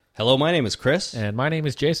Hello, my name is Chris. And my name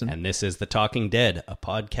is Jason. And this is The Talking Dead, a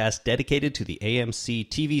podcast dedicated to the AMC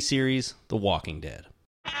TV series, The Walking Dead.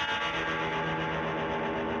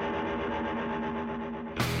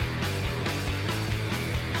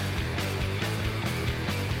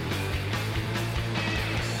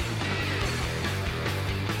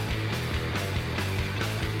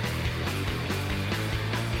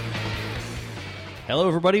 Hello,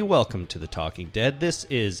 everybody. Welcome to The Talking Dead. This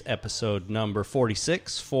is episode number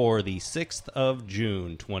 46 for the 6th of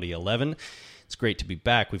June, 2011. It's great to be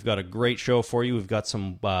back. We've got a great show for you. We've got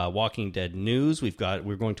some Walking Dead news. We're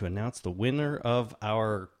going to announce the winner of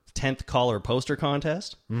our 10th caller poster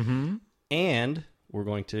contest. Mm-hmm. And we're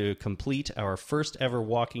going to complete our first ever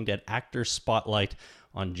Walking Dead actor spotlight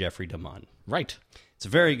on Jeffrey DeMunn. Right. It's a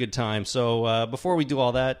very good time. So before we do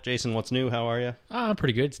all that, Jason, what's new? How are you? I'm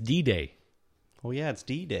pretty good. It's D-Day. Oh, yeah, it's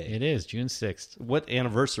D-Day. It is, June 6th. What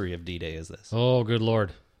anniversary of D-Day is this? Oh, good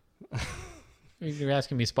Lord. You're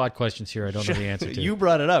asking me spot questions here I don't know the answer to. You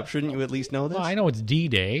brought it up. Shouldn't you at least know this? Well, I know it's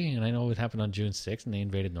D-Day, and I know it happened on June 6th, and they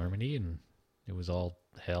invaded Normandy, and it was all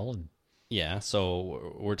hell. And Yeah,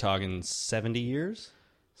 so we're talking 70 years?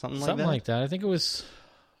 Something like that? I think it was...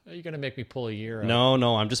 Are you going to make me pull a year out?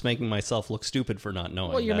 No, I'm just making myself look stupid for not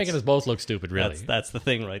knowing. Well, you're making us both look stupid, really. That's the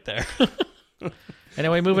thing right there.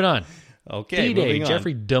 Anyway, moving on. Okay, D-Day, moving on.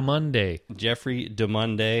 Jeffrey DeMunn Day. Jeffrey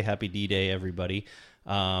DeMunn Day. Happy D-Day, everybody.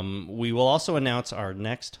 We will also announce our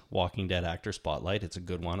next Walking Dead actor spotlight. It's a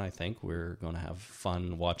good one, I think. We're going to have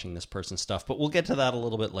fun watching this person's stuff, but we'll get to that a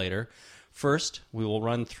little bit later. First, we will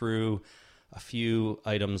run through a few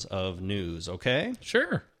items of news, okay?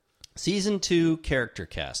 Sure. Season 2 character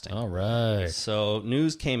casting. All right. So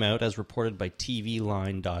news came out as reported by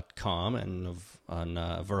TVLine.com and on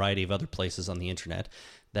a variety of other places on the internet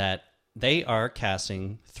that they are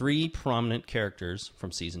casting 3 prominent characters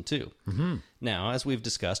from Season 2. Mm-hmm. Now, as we've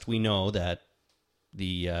discussed, we know that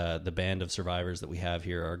the band of survivors that we have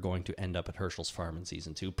here are going to end up at Herschel's farm in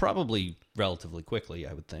Season 2, probably relatively quickly,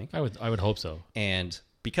 I would think. I would hope so. And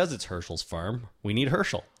because it's Herschel's farm, we need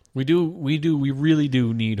Herschel. We really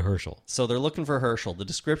do need Herschel. So they're looking for Herschel. The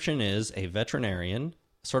description is a veterinarian,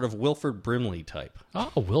 sort of Wilford Brimley type.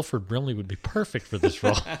 Oh, Wilford Brimley would be perfect for this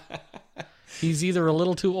role. He's either a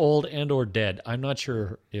little too old and or dead. I'm not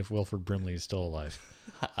sure if Wilford Brimley is still alive.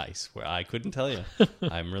 I swear, I couldn't tell you.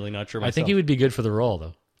 I'm really not sure myself. I think he would be good for the role,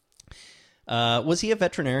 though. Was he a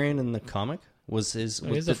veterinarian in the comic? He's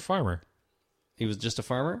a farmer. He was just a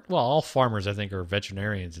farmer? Well, all farmers, I think, are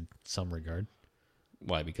veterinarians in some regard.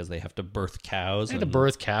 Why? Because they have to birth cows? They have to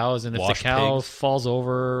birth cows, and if the cow falls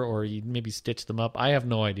over or you maybe stitch them up, I have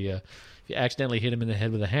no idea. If you accidentally hit him in the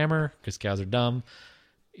head with a hammer, because cows are dumb,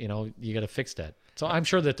 you got to fix that. So I'm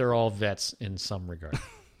sure that they're all vets in some regard.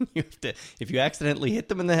 If you accidentally hit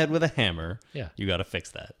them in the head with a hammer, yeah, you got to fix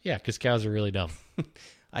that. Yeah, because cows are really dumb.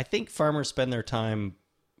 I think farmers spend their time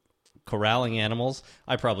corralling animals.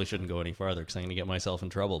 I probably shouldn't go any farther because I'm going to get myself in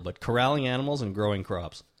trouble, but corralling animals and growing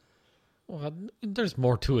crops. Well, there's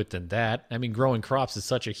more to it than that. I mean, growing crops is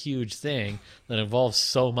such a huge thing that involves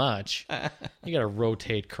so much. You got to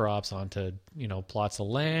rotate crops onto, plots of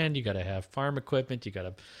land. You got to have farm equipment.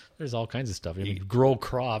 There's all kinds of stuff. You grow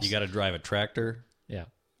crops. You got to drive a tractor. Yeah.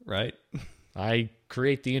 Right? I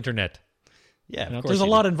create the internet. Yeah, of course. There's a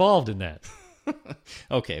lot involved in that.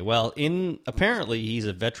 Okay, well, apparently he's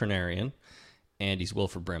a veterinarian, and he's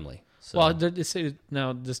Wilford Brimley. So. Well, this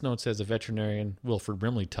note says a veterinarian Wilford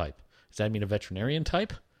Brimley type. Does that mean a veterinarian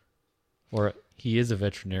type? Or he is a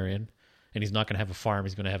veterinarian, and he's not going to have a farm.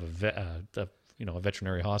 He's going to have a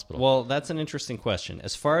veterinary hospital. Well, that's an interesting question.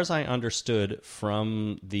 As far as I understood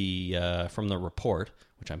from the report,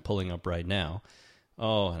 which I'm pulling up right now.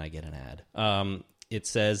 Oh, and I get an ad. It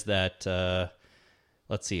says that,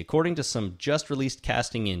 let's see, according to some just-released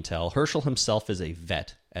casting intel, Herschel himself is a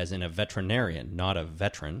vet, as in a veterinarian, not a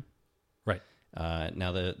veteran. Right.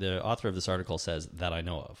 Now, the author of this article says that I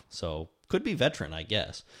know of. So, could be veteran, I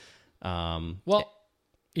guess. Well,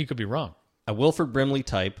 he could be wrong. A Wilford Brimley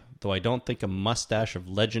type, though I don't think a mustache of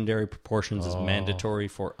legendary proportions is mandatory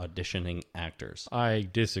for auditioning actors. I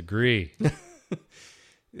disagree.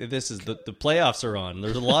 This is the playoffs are on.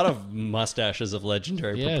 There's a lot of mustaches of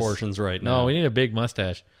legendary proportions right now. No, we need a big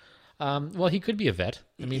mustache. Well, he could be a vet.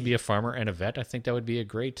 Be a farmer and a vet. I think that would be a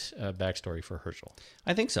great backstory for Herschel.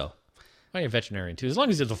 I think so. A veterinarian, too, as long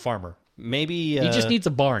as he's a farmer. Maybe... he just needs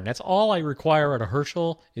a barn. That's all I require out of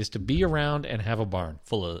Herschel, is to be around and have a barn.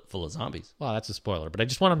 Full of zombies. Well, that's a spoiler, but I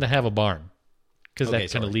just want him to have a barn, because that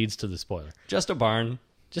kind of leads to the spoiler. Just a barn.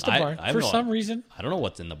 Just a barn. For some reason. I don't know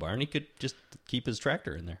what's in the barn. He could just keep his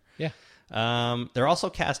tractor in there. Yeah. They're also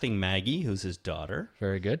casting Maggie, who's his daughter.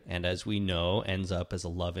 Very good. And as we know, ends up as a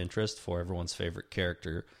love interest for everyone's favorite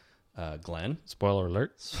character, Glenn. Spoiler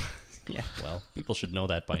alert. Yeah, well, people should know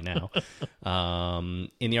that by now.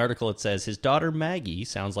 In the article, it says, his daughter Maggie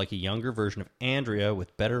sounds like a younger version of Andrea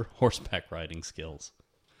with better horseback riding skills.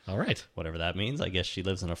 All right. Whatever that means. I guess she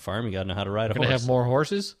lives on a farm. You got to know how to ride a Going horse. to have more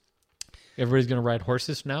horses? Everybody's going to ride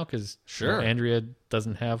horses now because Sure. Andrea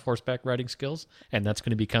doesn't have horseback riding skills, and that's going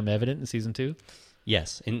to become evident in season 2.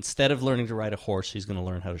 Yes. Instead of learning to ride a horse, she's going to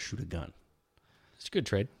learn how to shoot a gun. It's a good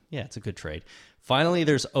trade. Yeah, it's a good trade. Finally,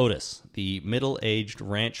 there's Otis, the middle-aged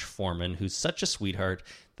ranch foreman who's such a sweetheart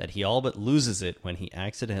that he all but loses it when he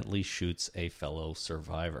accidentally shoots a fellow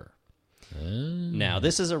survivor. Now,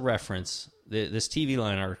 this is a reference. This TV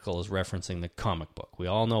Line article is referencing the comic book. We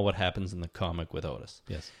all know what happens in the comic with Otis.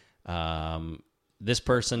 Yes. This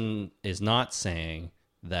person is not saying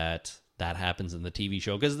that happens in the TV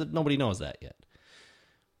show because nobody knows that yet.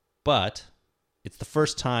 But it's the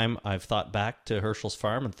first time I've thought back to Herschel's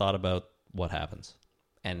farm and thought about what happens,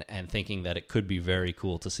 and thinking that it could be very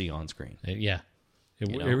cool to see on screen. Yeah. It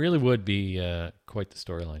You know? really would be quite the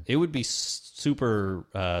storyline. It would be super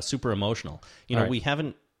emotional. You know, All right. we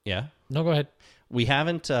haven't. Yeah, No, go ahead. we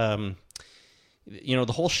haven't. The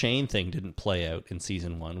whole Shane thing didn't play out in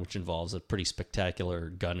season 1, which involves a pretty spectacular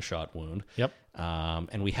gunshot wound. Yep.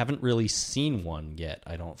 And we haven't really seen one yet,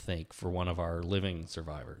 I don't think, for one of our living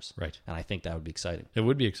survivors. Right. And I think that would be exciting, It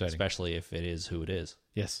would be exciting. especially if it is who it is,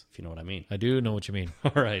 Yes. if you know what I mean. I do know what you mean.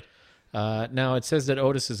 All right. Now, it says that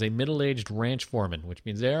Otis is a middle-aged ranch foreman, which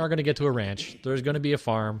means they are going to get to a ranch. There's going to be a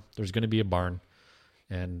farm. There's going to be a barn.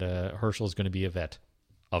 And Herschel's going to be a vet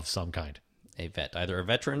of some kind. A vet, either a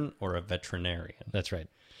veteran or a veterinarian. That's right.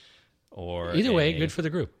 Or Either way, good for the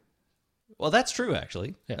group. Well, that's true,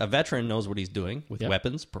 actually. Yeah. A veteran knows what he's doing with Yep.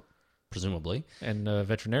 weapons, presumably. And a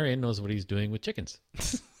veterinarian knows what he's doing with chickens.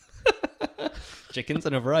 Chickens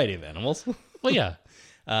and a variety of animals. Well, yeah.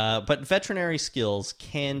 But veterinary skills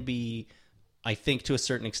can be, I think, to a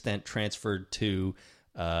certain extent, transferred to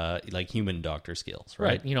like human doctor skills, right?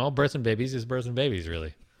 Right. You know, birthing babies is birthing babies,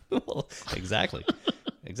 really. Well, exactly.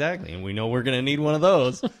 Exactly. And we know we're going to need one of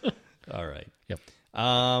those. All right. Yep.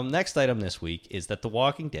 Next item this week is that The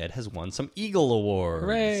Walking Dead has won some Eagle Awards.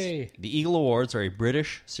 Hooray! The Eagle Awards are a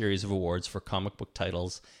British series of awards for comic book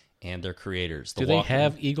titles and their creators. Do they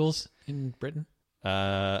have eagles in Britain?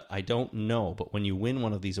 I don't know, but when you win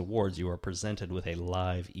one of these awards, you are presented with a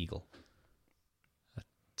live eagle.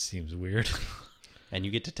 Seems weird. And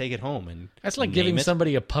you get to take it home. And That's like name giving it.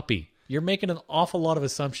 somebody a puppy. You're making an awful lot of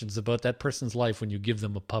assumptions about that person's life when you give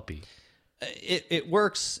them a puppy. It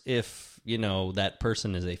works if, you know, that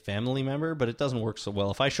person is a family member, but it doesn't work so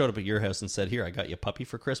well. If I showed up at your house and said, here, I got you a puppy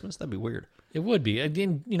for Christmas, that'd be weird. It would be.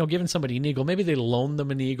 Again, you know, giving somebody an eagle, maybe they loan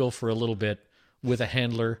them an eagle for a little bit with a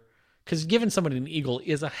handler. Because giving somebody an eagle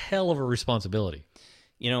is a hell of a responsibility.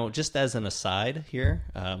 You know, just as an aside here,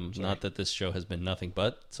 not that this show has been nothing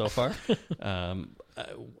but so far,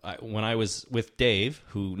 when I was with Dave,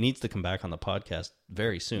 who needs to come back on the podcast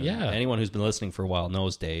very soon. Yeah. Anyone who's been listening for a while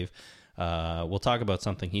knows Dave. We'll talk about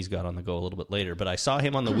something he's got on the go a little bit later. But I saw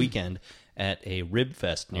him on the weekend at a rib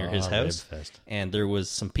fest near his house. Rib fest. And there was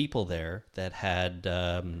some people there that had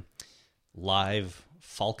live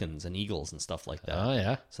falcons and eagles and stuff like that. Oh,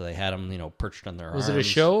 yeah. So they had them, you know, perched on their arms. Was it a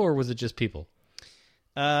show or was it just people?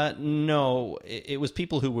 No, it was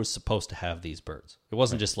people who were supposed to have these birds. It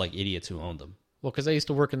wasn't just like idiots who owned them. Well, because I used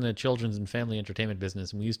to work in the children's and family entertainment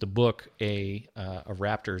business, and we used to book a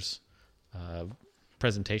Raptors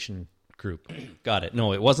presentation group. Got it.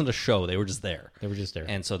 No, it wasn't a show. They were just there. They were just there.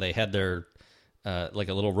 And so they had their, like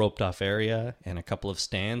a little roped off area and a couple of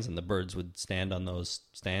stands, and the birds would stand on those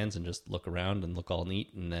stands and just look around and look all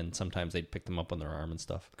neat. And then sometimes they'd pick them up on their arm and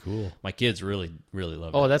stuff. Cool. My kids really, really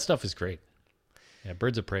love it. Oh, that stuff is great. Yeah,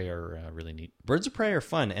 birds of prey are really neat. Birds of prey are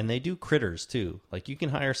fun, and they do critters too. Like you can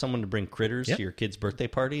hire someone to bring critters Yep. to your kid's birthday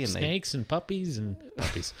party, and Snakes and puppies and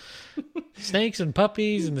puppies. Snakes and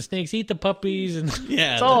puppies, and the snakes eat the puppies, and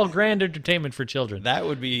Yeah, it's all grand entertainment for children. that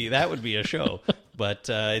would be a show. But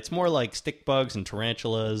it's more like stick bugs and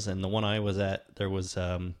tarantulas. And the one I was at, there was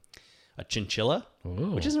a chinchilla,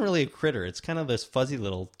 Ooh. which isn't really a critter. It's kind of this fuzzy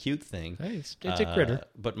little cute thing. Hey, it's a critter.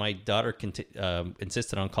 But my daughter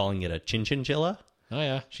insisted on calling it a chinchilla. Oh,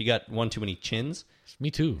 yeah. She got one too many chins. Me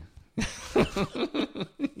too.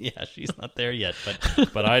 Yeah, she's not there yet,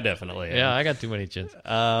 but I definitely am. Yeah, I got too many chins.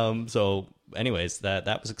 So, anyways,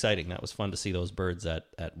 that was exciting. That was fun to see those birds at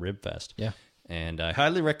Ribfest. Yeah. And I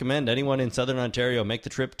highly recommend anyone in Southern Ontario make the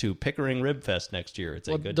trip to Pickering Ribfest next year. It's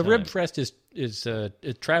a good The time. Rib Fest is is a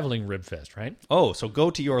traveling Rib Fest, right? Oh, so go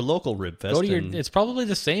to your local Rib Fest. Go to it's probably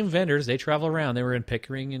the same vendors. They travel around. They were in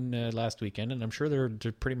Pickering last weekend, and I'm sure they're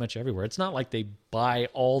pretty much everywhere. It's not like they buy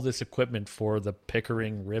all this equipment for the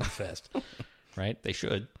Pickering Rib Fest, right? They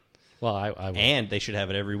should. Well, I would. And they should have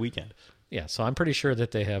it every weekend. Yeah, so I'm pretty sure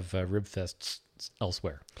that they have Rib Fests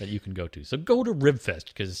elsewhere that you can go to. So go to Rib Fest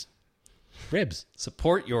because ribs.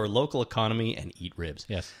 Support your local economy and eat ribs.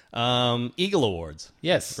 Yes. Eagle Awards.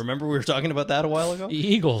 Yes. Remember we were talking about that a while ago?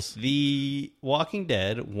 Eagles. The Walking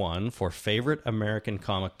Dead won for favorite American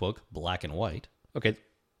comic book, Black and White. Okay.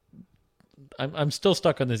 I'm still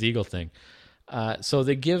stuck on this Eagle thing. So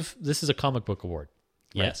this is a comic book award.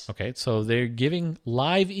 Right? Yes. Okay, so they're giving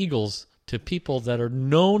live eagles to people that are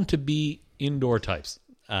known to be indoor types.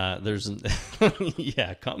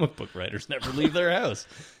 Yeah, comic book writers never leave their house.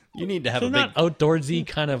 You need to have They're a big... not outdoorsy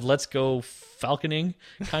kind of let's go falconing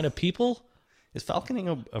kind of people. Is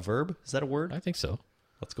falconing a verb? Is that a word? I think so.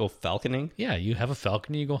 Let's go falconing. Yeah, you have a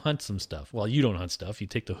falcon and you go hunt some stuff. Well, you don't hunt stuff. You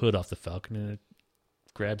take the hood off the falcon and it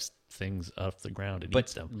grabs things off the ground and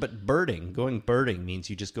eats them. But going birding means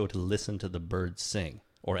you just go to listen to the birds sing.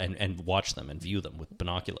 And watch them and view them with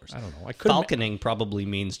binoculars. I don't know. Falconing probably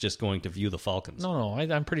means just going to view the falcons. No.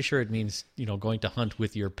 I'm pretty sure it means going to hunt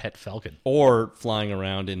with your pet falcon. Or flying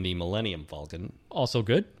around in the Millennium Falcon, Also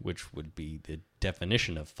good. which would be the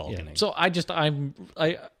definition of falconing. Yeah. So I'm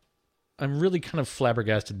really kind of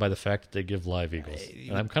flabbergasted by the fact that they give live eagles,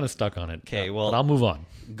 and I'm kind of stuck on it. Okay, well, but I'll move on.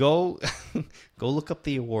 Go look up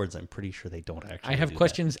the awards. I'm pretty sure they don't actually. I have do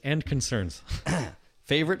questions and concerns. that.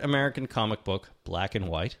 Favorite American comic book, Black and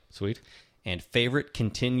White. Sweet. And favorite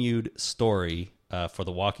continued story for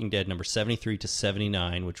The Walking Dead, number 73 to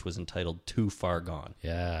 79, which was entitled Too Far Gone.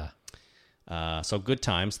 Yeah. So good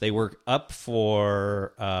times. They were up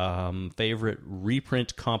for favorite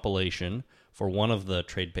reprint compilation for one of the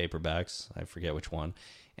trade paperbacks. I forget which one.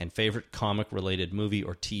 And favorite comic-related movie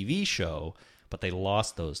or TV show, but they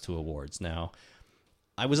lost those two awards. Now,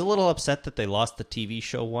 I was a little upset that they lost the TV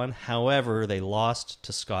show one. However, they lost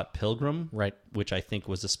to Scott Pilgrim, Right. which I think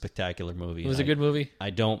was a spectacular movie. It was a good movie.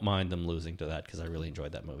 I don't mind them losing to that because I really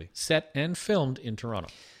enjoyed that movie. Set and filmed in Toronto.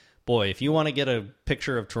 Boy, if you want to get a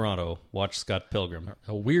picture of Toronto, watch Scott Pilgrim.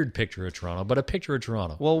 A weird picture of Toronto, but a picture of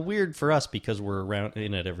Toronto. Well, weird for us because we're around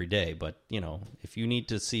in it every day. But, if you need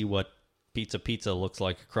to see what Pizza looks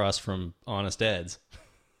like across from Honest Ed's,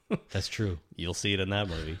 That's true. you'll see it in that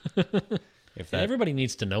movie. If And everybody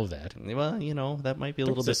needs to know that. Well, that might be a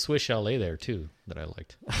There little was a bit... Swiss Chalet there, too, that I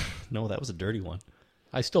liked. No, that was a dirty one.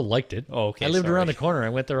 I still liked it. Oh, okay, I lived sorry. around the corner. I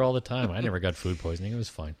went there all the time. I never got food poisoning. It was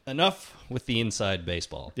fine. Enough with the inside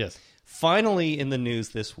baseball. Yes. Finally, in the news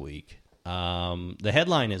this week, the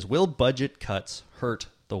headline is, Will Budget Cuts Hurt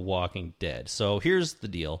The Walking Dead? So here's the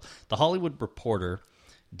deal. The Hollywood Reporter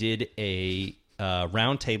did a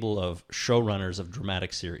roundtable of showrunners of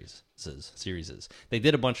dramatic series. They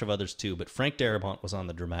did a bunch of others too, but Frank Darabont was on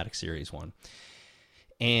the dramatic series one.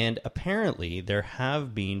 And apparently there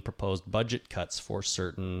have been proposed budget cuts for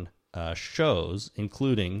certain shows,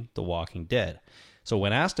 including The Walking Dead. So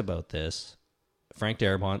when asked about this, Frank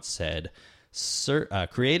Darabont said,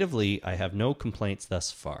 creatively, I have no complaints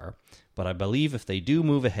thus far, but I believe if they do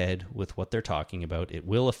move ahead with what they're talking about, it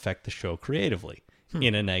will affect the show creatively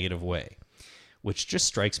in a negative way, which just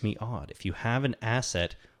strikes me odd. If you have an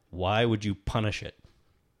asset, why would you punish it?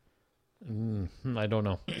 I don't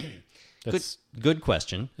know. Good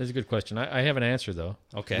question. That's a good question. I have an answer, though.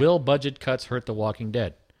 Okay. Will budget cuts hurt The Walking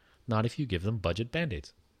Dead? Not if you give them budget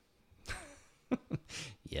Band-Aids.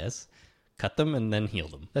 Yes. Cut them and then heal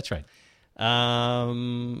them. That's right.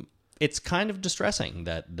 It's kind of distressing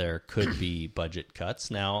that there could be budget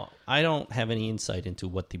cuts. Now, I don't have any insight into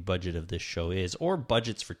what the budget of this show is, or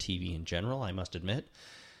budgets for TV in general, I must admit.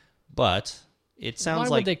 But it sounds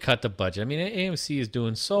Why like... would they cut the budget? I mean, AMC is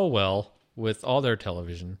doing so well with all their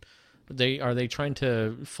television. Are they trying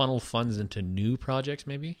to funnel funds into new projects,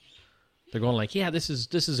 maybe? They're going like, yeah, this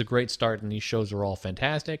is a great start, and these shows are all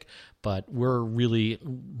fantastic, but we're really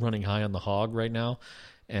running high on the hog right now,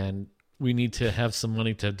 and we need to have some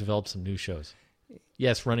money to develop some new shows.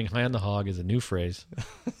 Yes, running high on the hog is a new phrase.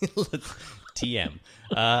 TM.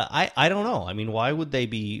 I don't know. I mean, why would they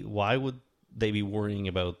be worrying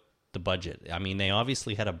about the budget? I mean, they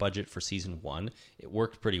obviously had a budget for season 1. It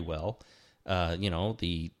worked pretty well. They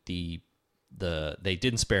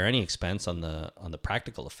didn't spare any expense on the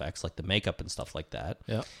practical effects, like the makeup and stuff like that.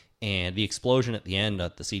 Yeah. And the explosion at the end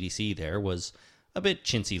at the CDC there was a bit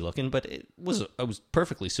chintzy looking, but it was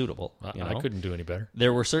perfectly suitable. You know? I couldn't do any better.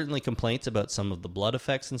 There were certainly complaints about some of the blood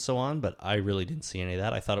effects and so on, but I really didn't see any of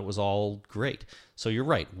that. I thought it was all great. So you're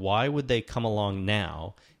right. Why would they come along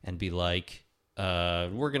now and be like,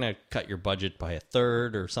 we're going to cut your budget by a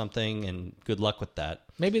third or something, and good luck with that?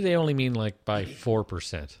 Maybe they only mean like by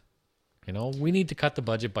 4%. You know, we need to cut the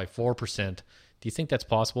budget by 4%. Do you think that's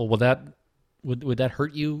possible? Would that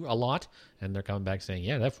hurt you a lot? And they're coming back saying,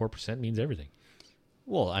 yeah, that 4% means everything.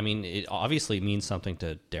 Well, I mean, it obviously means something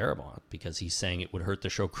to Darabont because he's saying it would hurt the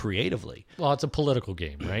show creatively. Well, it's a political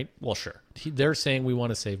game, right? Well, sure. They're saying we want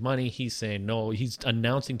to save money. He's saying no. He's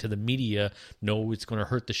announcing to the media, no, it's going to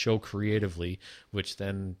hurt the show creatively, which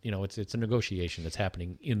then, you know, it's a negotiation that's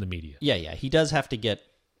happening in the media. Yeah. He does have to get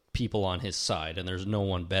people on his side, and there's no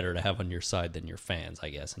one better to have on your side than your fans, I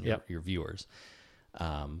guess, and your viewers.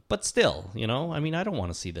 But still, you know, I mean, I don't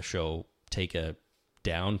want to see the show take a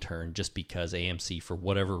downturn just because AMC, for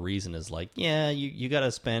whatever reason, is like, yeah, you got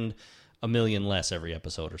to spend $1 million less every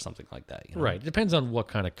episode or something like that. You know? Right. It depends on what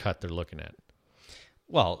kind of cut they're looking at.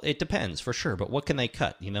 Well, it depends for sure, but what can they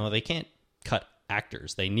cut? You know, they can't cut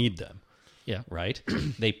actors. They need them. Yeah. Right?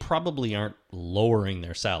 They probably aren't lowering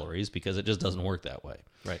their salaries because it just doesn't work that way.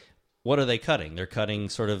 Right. What are they cutting? They're cutting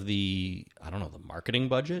sort of the marketing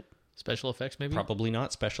budget. Special effects, maybe? Probably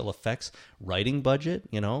not. Special effects. Writing budget,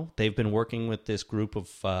 you know. They've been working with this group of,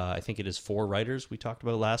 I think it is 4 writers we talked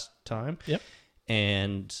about last time. Yep.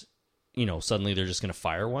 And, you know, suddenly they're just going to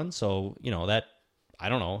fire one. So, you know, that, I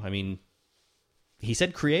don't know. I mean, he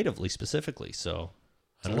said creatively specifically, so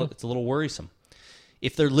it's a little worrisome.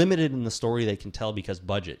 If they're limited in the story they can tell because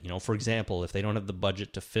budget, you know, for example, if they don't have the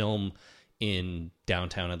budget to film in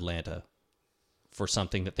downtown Atlanta for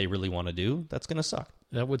something that they really want to do, that's going to suck.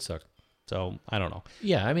 That would suck. So I don't know.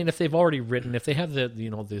 Yeah, I mean, if they've already written, if they have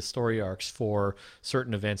the story arcs for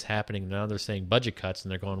certain events happening, now they're saying budget cuts,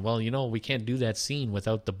 and they're going, well, you know, we can't do that scene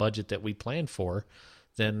without the budget that we planned for.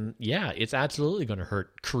 Then yeah, it's absolutely going to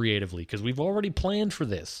hurt creatively because we've already planned for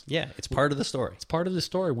this. Yeah, it's part of the story. It's part of the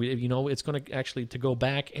story. It's going to actually to go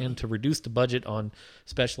back and to reduce the budget on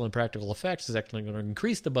special and practical effects is actually going to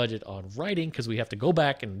increase the budget on writing because we have to go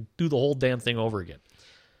back and do the whole damn thing over again.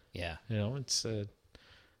 Yeah, you know,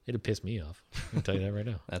 it'd piss me off. I can tell you that right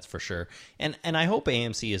now. That's for sure. And I hope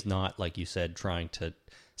AMC is not, like you said, trying to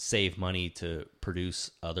save money to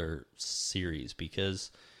produce other series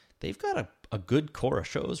because they've got a good core of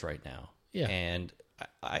shows right now. Yeah. And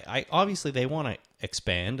I obviously they want to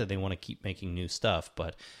expand and they want to keep making new stuff,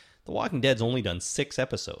 but The Walking Dead's only done 6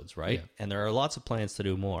 episodes, right? Yeah. And there are lots of plans to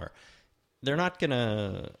do more. They're not going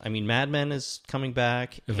to... I mean, Mad Men is coming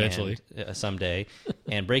back. Eventually. Someday.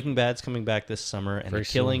 And Breaking Bad's coming back this summer. And Very The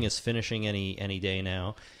Killing soon. is finishing any day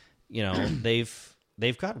now. You know,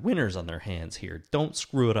 they've got winners on their hands here. Don't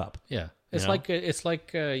screw it up. Yeah. It's You know?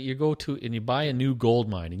 like you go to and you buy a new gold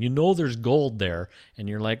mine and you know there's gold there and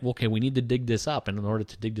you're like, okay, we need to dig this up. And in order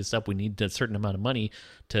to dig this up, we need a certain amount of money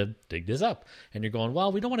to dig this up. And you're going,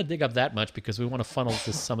 well, we don't want to dig up that much because we want to funnel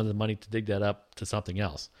some of the money to dig that up to something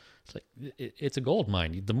else. It's like, it's a gold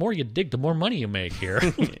mine. The more you dig, the more money you make here.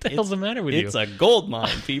 What the hell's the matter with you? It's a gold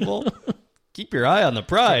mine, people. Keep your eye on the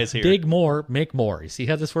prize here. Dig more, make more. You see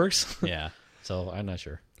how this works? Yeah. So I'm not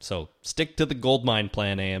sure. So stick to the gold mine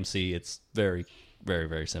plan, AMC. It's very, very,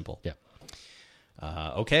 very simple. Yeah.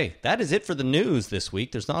 Okay, that is it for the news this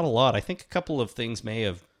week. There's not a lot. I think a couple of things may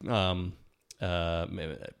have come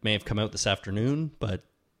out this afternoon, but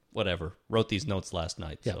whatever. Wrote these notes last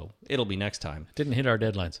night, so it'll be next time. Didn't hit our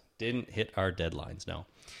deadlines. Didn't hit our deadlines, no.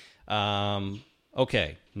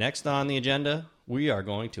 Okay, next on the agenda, we are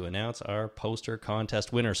going to announce our poster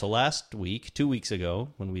contest winner. So last week, 2 weeks ago,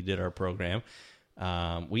 when we did our program,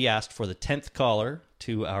 we asked for the 10th caller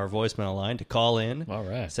to our voicemail line to call in, All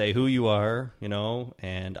right. say who you are, you know,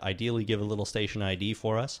 and ideally give a little station ID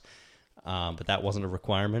for us. But that wasn't a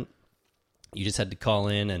requirement. You just had to call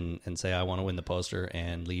in and say, I want to win the poster,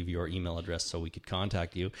 and leave your email address so we could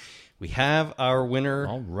contact you. We have our winner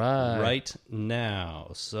All right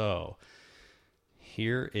now. So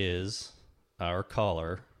here is our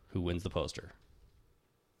caller who wins the poster.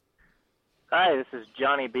 Hi, this is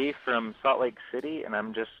Johnny B. from Salt Lake City, and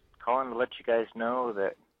I'm just calling to let you guys know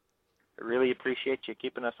that I really appreciate you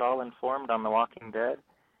keeping us all informed on The Walking Dead.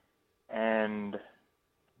 And,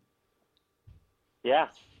 yeah,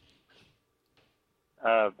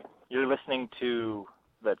 you're listening to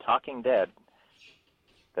The Talking Dead,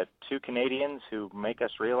 the 2 Canadians who make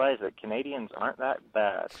us realize that Canadians aren't that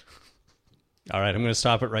bad. All right, I'm going to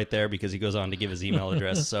stop it right there because he goes on to give his email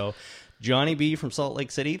address. So, Johnny B. from Salt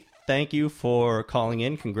Lake City, thank you for calling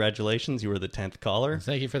in. Congratulations. You were the 10th caller.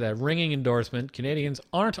 Thank you for that ringing endorsement. Canadians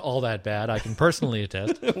aren't all that bad. I can personally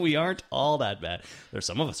attest. We aren't all that bad. There's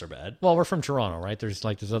some of us are bad. Well, we're from Toronto, right? There's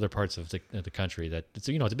other parts of the country that it's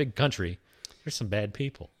a big country. There's some bad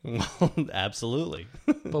people, Well, absolutely.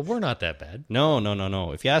 but we're not that bad. No.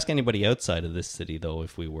 If you ask anybody outside of this city, though,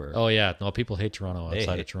 if we were, Oh yeah, no, people hate Toronto outside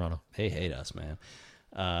hate- of Toronto. they hate us, man.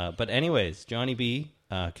 But anyways, Johnny B,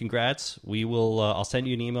 congrats. We will. I'll send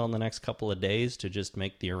you an email in the next couple of days to just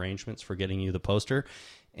make the arrangements for getting you the poster.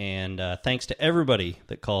 And thanks to everybody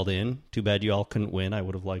that called in. Too bad you all couldn't win. I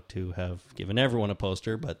would have liked to have given everyone a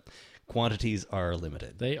poster, but quantities are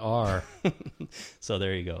limited. They are. So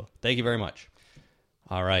there you go. Thank you very much.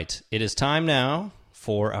 All right. It is time now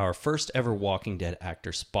for our first ever Walking Dead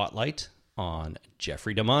actor spotlight on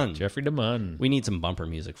Jeffrey DeMunn. Jeffrey DeMunn. We need some bumper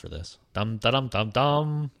music for this. Dum da dum dum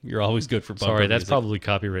dum. You're always good for bumper Sorry, that's music. probably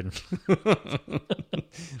copywritten.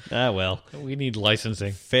 Well, We need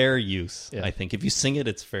licensing. fair use. Yeah. I think if you sing it,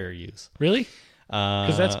 it's fair use. Really?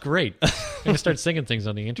 Because that's great. I'm gonna start singing things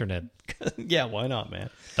on the internet. Yeah, why not, man?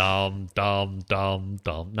 Dum dum dum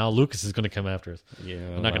dum. Now Lucas is gonna come after us. Yeah,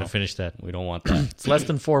 I'm not gonna finish that. We don't want that. It's less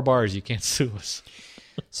than 4 bars. You can't sue us.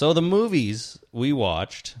 So the movies we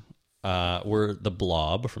watched were The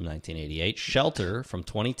Blob from 1988, Shelter from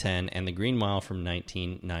 2010, and The Green Mile from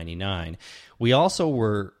 1999. We also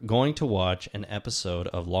were going to watch an episode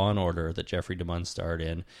of Law and Order that Jeffrey DeMunn starred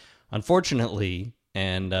in. Unfortunately,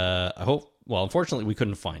 unfortunately, we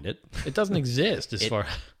couldn't find it. It doesn't exist as far.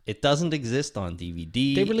 It doesn't exist on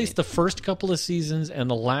DVD. They released the first couple of seasons and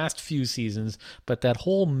the last few seasons, but that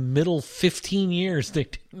whole middle 15 years they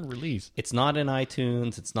didn't release. It's not in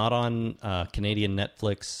iTunes. It's not on Canadian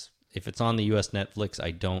Netflix. If it's on the U.S. Netflix, I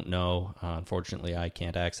don't know. Unfortunately, I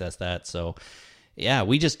can't access that. So, yeah,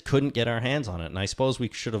 we just couldn't get our hands on it. And I suppose we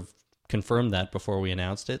should have confirmed that before we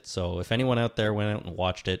announced it. So if anyone out there went out and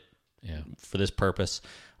watched it for this purpose,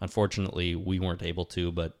 unfortunately, we weren't able to.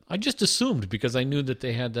 But I just assumed because I knew that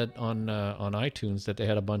they had that on iTunes that they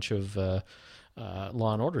had a bunch of Law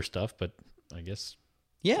and Order stuff, but I guess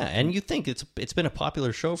yeah, and you think it's been a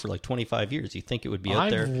popular show for like 25 years. You think it would be out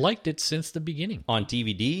I've there liked it since the beginning. on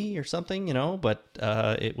DVD or something, but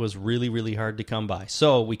it was really, really hard to come by.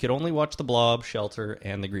 So we could only watch The Blob, Shelter,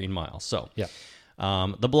 and The Green Mile. So Yeah.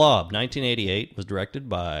 The Blob, 1988, was directed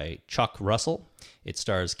by Chuck Russell. It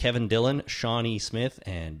stars Kevin Dillon, Shawnee Smith,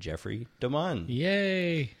 and Jeffrey DeMunn.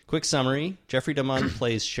 Yay. Quick summary, Jeffrey DeMunn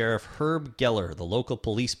plays Sheriff Herb Geller, the local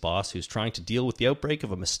police boss who's trying to deal with the outbreak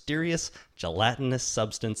of a mysterious gelatinous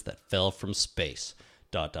substance that fell from space. ...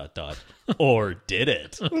 Or did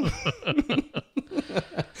it?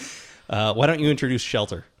 Why don't you introduce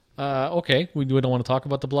Shelter? Okay, we don't want to talk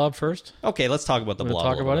about the Blob first. Okay, let's talk about The Want Blob. to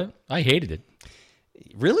talk a little about it? I hated it.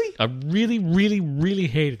 bit. Really? I really, really, really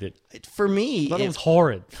hated it. For me, I thought it was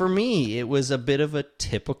horrid. For me, it was a bit of a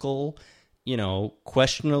typical,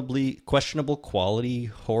 questionable quality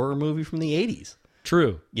horror movie from the 80s.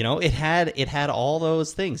 True. It had all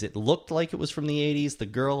those things. It looked like it was from the 80s. The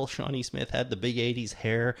girl, Shawnee Smith, had the big 80s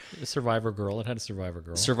hair. The Survivor Girl. It had a Survivor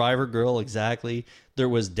Girl. Survivor Girl, exactly. There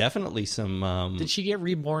was definitely some... Did she get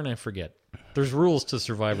reborn? I forget. There's rules to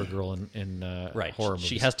Survivor Girl in right. horror movies.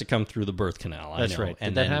 She has to come through the birth canal. That's I know. right. Did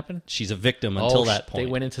And that then happen? She's a victim until that point.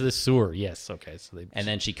 They went into the sewer. Yes. Okay. So they. And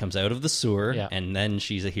then she comes out of the sewer, Yeah. and then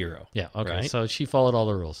she's a hero. Yeah. Okay. Right? So she followed all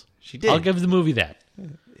the rules. She did. I'll give the movie that. There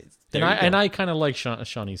you go. And I kind of like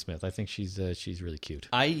Shawnee Smith. I think she's really cute.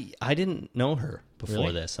 I didn't know her before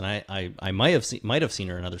Really? this, and I might have seen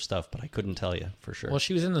her in other stuff, but I couldn't tell you for sure. Well,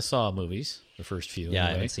 she was in the Saw movies, the first few. yeah, I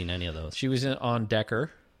anyway. haven't seen any of those. She was on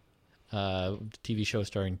Decker, TV show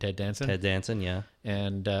starring Ted Danson, Ted Danson, yeah,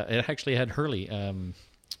 and it actually had Hurley.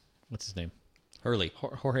 What's his name? Hurley.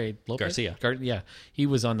 Jorge Lopez Garcia. Yeah, he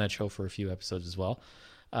was on that show for a few episodes as well,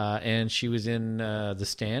 and she was in The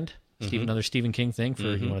Stand. Another Stephen King thing for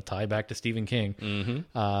you want to tie back to Stephen King,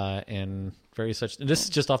 and various such. And this is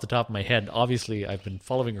just off the top of my head. Obviously, I've been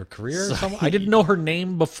following her career. I didn't know her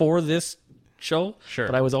name before this show, Sure.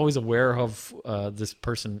 but I was always aware of this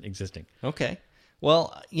person existing. Okay.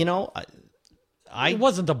 Well, It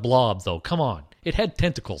wasn't a blob, though. Come on, it had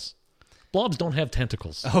tentacles. Blobs don't have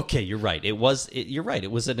tentacles. okay. You're right. You're right. It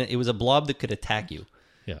was a blob that could attack you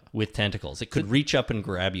Yeah. with tentacles. It could reach up and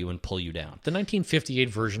grab you and pull you down, The 1958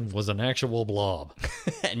 version was an actual blob.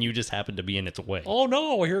 and you just happened to be in its way. Oh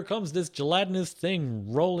no, here comes this gelatinous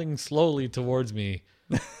thing rolling slowly towards me.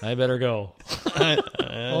 I better go.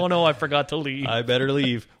 Oh no, I forgot to leave. I better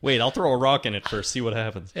leave. Wait, I'll throw a rock in it first. See what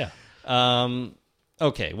happens. Yeah.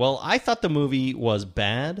 Okay, well, I thought the movie was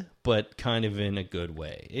bad, but kind of in a good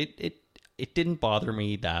way. it didn't bother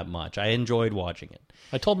me that much. I enjoyed watching it.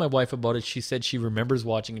 I told my wife about it. She said she remembers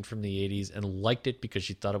watching it from the 80s and liked it because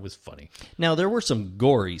she thought it was funny. Now, there were some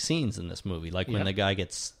gory scenes in this movie, like when Yeah. the guy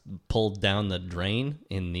gets pulled down the drain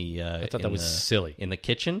in the I thought that was silly. in the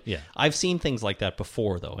kitchen. Yeah. I've seen things like that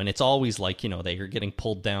before, though, and it's always like, they are getting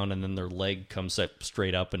pulled down and then their leg comes up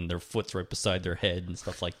straight up and their foot's right beside their head and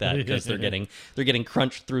stuff like that because they're getting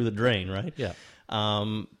crunched through the drain, right? Yeah.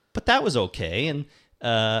 But that was okay. And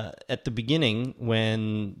at the beginning,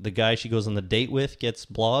 when the guy she goes on the date with gets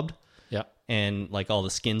blobbed, Yeah. and like all the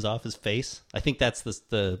skin's off his face, I think that's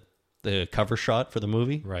the cover shot for the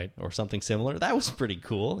movie, Right. or something similar. That was pretty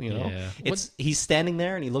cool. Yeah. He's standing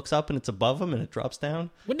there and he looks up and it's above him and it drops down.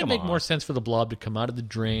 Wouldn't Come it make on. more sense for the blob to come out of the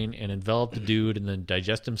drain and envelop the dude and then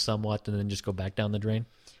digest him somewhat and then just go back down the drain?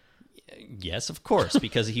 Yes, of course,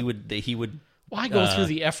 because he would Why go through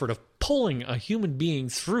the effort of pulling a human being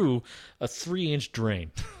through a 3-inch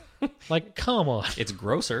drain? Like, come on. It's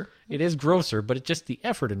grosser, It is grosser, but it's just the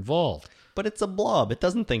effort involved. but it's a blob. It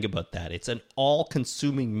doesn't think about that. It's an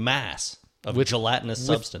all-consuming mass of gelatinous With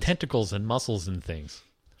substance. tentacles and muscles and things.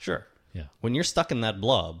 Sure. Yeah. When you're stuck in that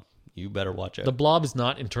blob, you better watch out. The blob is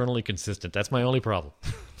not internally consistent. That's my only problem.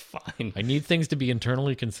 Fine. I need things to be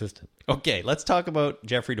internally consistent. Okay, let's talk about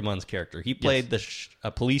Jeffrey DeMunn's character. He played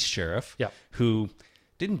a police sheriff Yeah. who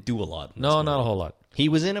didn't do a lot. In this No, movie. not a whole lot. He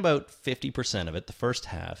was in about 50% of it, the first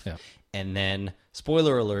half. Yeah. And then,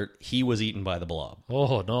 spoiler alert, he was eaten by the blob.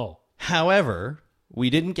 Oh, no. However, we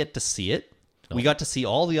didn't get to see it. We got to see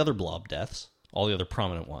all the other blob deaths, all the other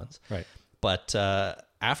prominent ones. Right. But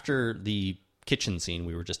after the kitchen scene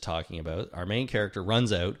we were just talking about, our main character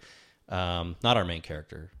runs out. Not our main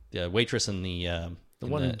character. The waitress in the... The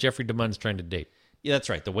one Jeffrey DeMunn's trying to date. Yeah, that's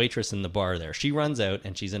right. The waitress in the bar there. She runs out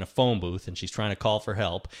and she's in a phone booth and she's trying to call for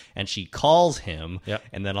help. And she calls him. Yep.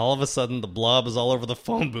 And then all of a sudden the blob is all over the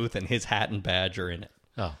phone booth and his hat and badge are in it.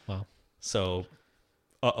 Oh, well. So,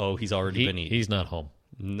 he's already been eaten. He's not home.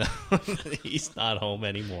 No, he's not home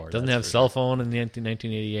anymore. Doesn't that's have for cell phone in the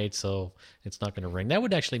 1988, so it's not going to ring. That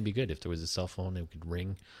would actually be good if there was a cell phone that could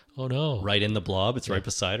ring. Oh, no. sure. Right in the blob. It's right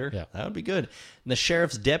beside her. Yeah. That would be good. And the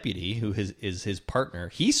sheriff's deputy, who is his partner,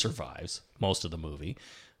 he survives most of the movie.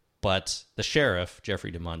 But the sheriff,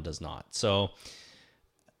 Jeffrey DeMunn, does not. So,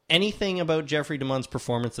 anything about Jeffrey DeMunn's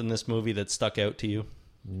performance in this movie that stuck out to you?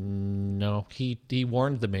 No, he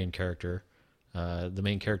warned the main character. The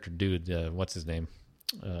main character dude, what's his name?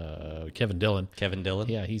 Kevin Dillon. Kevin Dillon?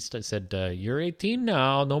 Yeah, he said, you're 18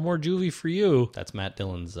 now. No more juvie for you. That's Matt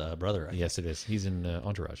Dillon's brother, I think. Yes, it is. He's in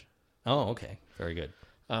Entourage. Oh, okay. Very good.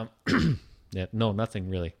 Yeah, no, nothing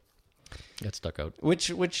really. That stuck out.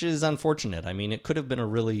 Which is unfortunate. I mean, it could have been a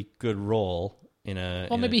really good role in a...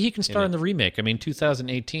 Well, maybe he can star in the remake. I mean,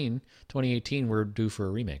 2018, we're due for a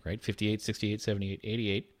remake, right? 58, 68, 78,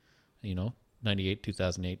 88, 98,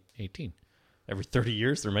 2008, 18. Every 30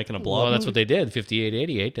 years, they're making a blob Well, that's movie? what they did. 58,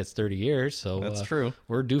 88, that's 30 years. So That's true.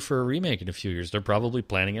 We're due for a remake in a few years. They're probably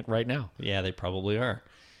planning it right now. Yeah, they probably are.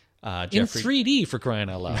 In Jeffrey, 3D, for crying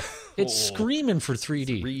out loud. It's screaming for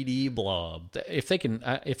 3D. 3D blob. If they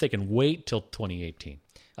can wait till 2018.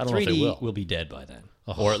 I don't know if 3D they will. be dead by then.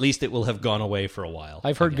 Or at least it will have gone away for a while.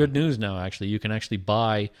 I've heard good news now, actually. You can actually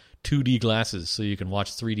buy 2D glasses so you can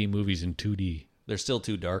watch 3D movies in 2D. They're still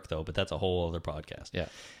too dark, though, but that's a whole other podcast. Yeah.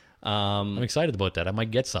 I'm excited about that. I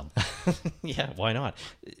might get some. Yeah, why not?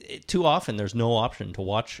 Too often, there's no option to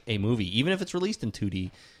watch a movie, even if it's released in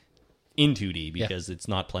 2D, because it's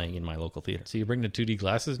not playing in my local theater. So you bring the 2D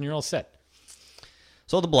glasses and you're all set.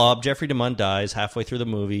 So the blob, Jeffrey DeMunn dies halfway through the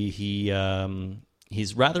movie.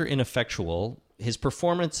 He's rather ineffectual. His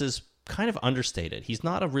performance is kind of understated. He's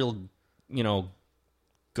not a real,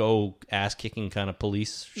 go ass-kicking kind of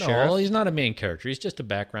police No, sheriff. he's not a main character. He's just a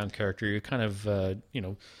background character. You're kind of,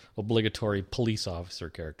 obligatory police officer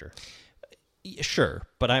character. Sure,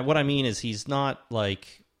 but what I mean is he's not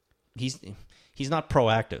like he's not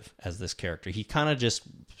proactive as this character. He kind of just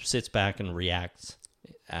sits back and reacts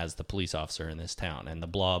as the police officer in this town, and the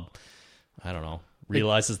blob, I don't know,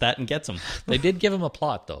 realizes that and gets him. They did give him a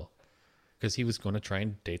plot, though, because he was going to try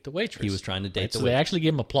and date the waitress. He was trying to date the So waitress. they actually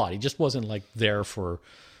gave him a plot. He just wasn't like there for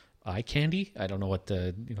eye candy. I don't know what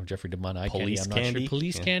the Jeffrey DeMunn eye Police candy. I'm not candy? sure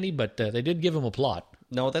police Yeah. candy, but they did give him a plot.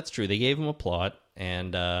 No, that's true. They gave him a plot,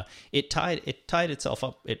 and it tied itself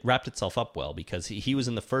up. It wrapped itself up well because he was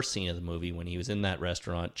in the first scene of the movie when he was in that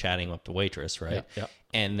restaurant chatting up the waitress, right? Yeah.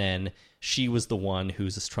 And then she was the one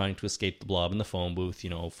who's just trying to escape the blob in the phone booth.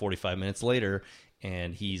 45 minutes later,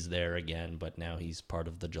 and he's there again, but now he's part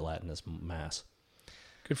of the gelatinous mass.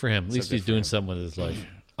 Good for him. At least good he's for doing him. something with his life.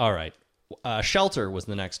 All right. Shelter was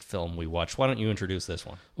the next film we watched. Why don't you introduce this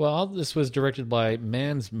one? Well, this was directed by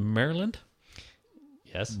Mans Maryland.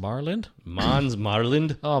 Yes. Marland. Mons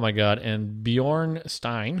Marland Oh my God! And Bjorn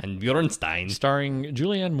Stein, and Bjornstein. starring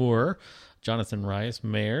Julianne Moore, Jonathan Rhys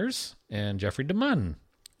Meyers, and Jeffrey DeMunn.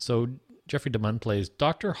 So Jeffrey DeMunn plays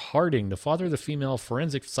Dr. Harding, the father of the female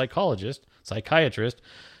forensic psychiatrist,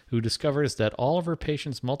 who discovers that all of her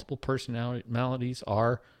patients' multiple personalities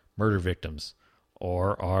are murder victims.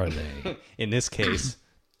 Or are they? In this case,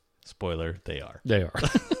 spoiler, they are. They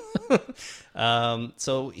are.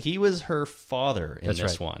 So he was her father in That's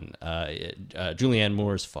this right. one, Julianne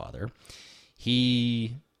Moore's father.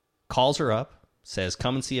 He calls her up, says,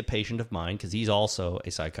 come and see a patient of mine, because he's also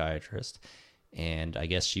a psychiatrist. And I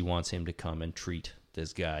guess she wants him to come and treat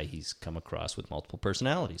this guy he's come across with multiple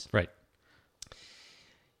personalities. Right.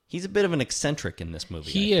 He's a bit of an eccentric in this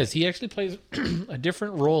movie. He is. He actually plays a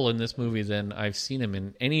different role in this movie than I've seen him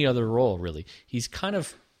in any other role, really. He's kind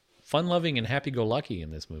of fun-loving and happy-go-lucky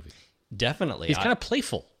in this movie. Definitely. He's kind of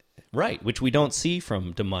playful. Right, which we don't see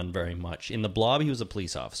from DeMunn very much. In The Blob, he was a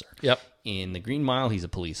police officer. Yep. In The Green Mile, he's a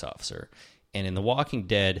police officer. And in The Walking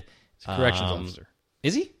Dead... Corrections officer.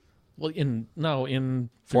 Is he? Well, in The Green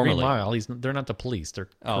Formerly. Mile, they're not the police. They're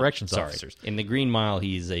corrections sorry. officers. In The Green Mile,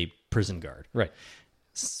 he's a prison guard. Right.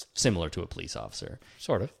 Similar to a police officer.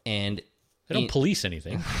 Sort of. And They don't police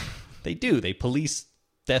anything. they do. They police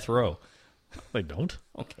death row. They don't.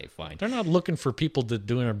 Okay, fine. They're not looking for people that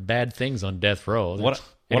doing bad things on death row. What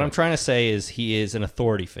I'm trying to say is he is an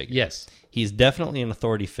authority figure. Yes. He's definitely an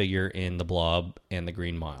authority figure in The Blob and The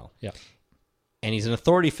Green Mile. Yeah. And he's an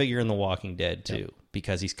authority figure in The Walking Dead, too,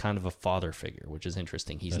 because he's kind of a father figure, which is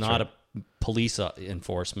interesting. He's not a police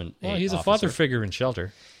enforcement Well, he's officer. a father figure in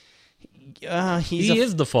Shelter. He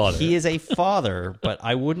is the father. He is a father, but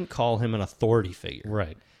I wouldn't call him an authority figure.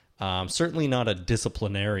 Right. Certainly not a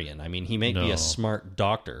disciplinarian. I mean, he may be No. a smart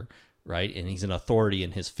doctor, right? And he's an authority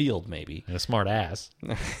in his field, maybe. And a smart ass.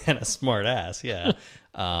 And a smart ass, yeah.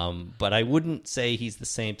 But I wouldn't say he's the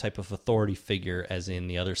same type of authority figure as in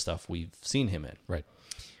the other stuff we've seen him in, Right.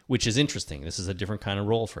 which is interesting. This is a different kind of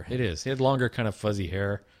role for him. It is. He had longer, kind of fuzzy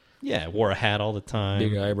hair, Yeah, wore a hat all the time.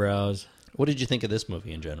 big eyebrows. What did you think of this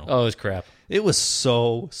movie in general? Oh, it's crap. It was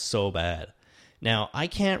so bad. Now, I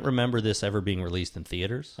can't remember this ever being released in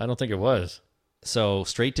theaters. I don't think it was. So,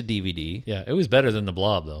 straight to DVD. Yeah, it was better than The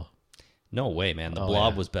Blob, though. No way, man. The Oh,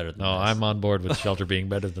 Blob yeah. was better than No, this. I'm on board with Shelter being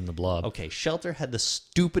better than The Blob. Okay, Shelter had the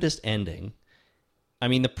stupidest ending. I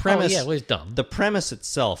mean, the premise... Oh, yeah, it was dumb. The premise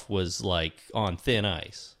itself was, like, on thin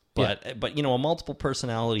ice. But you know, a multiple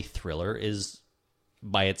personality thriller is,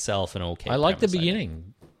 by itself, an okay I like the premise, think.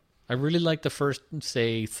 beginning. I really liked the first,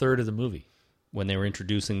 say, third of the movie. When they were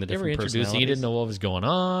introducing the They were different introducing. You personalities. didn't know what was going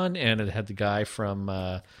on, and it had the guy from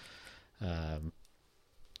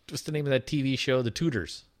what's the name of that TV show, The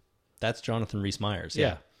Tudors? That's Jonathan Rhys-Meyers.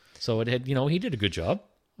 Yeah. So it had, he did a good job.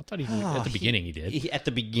 I thought at the beginning he did. At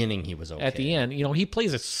the beginning, he was okay. At the end, he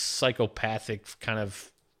plays a psychopathic, kind of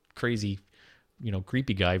crazy,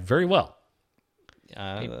 creepy guy very well.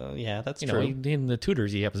 Yeah, that's You true. know, in The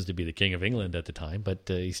Tudors, he happens to be the king of England at the time, but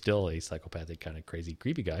he's still a psychopathic, kind of crazy,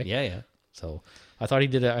 creepy guy. Yeah. So I thought he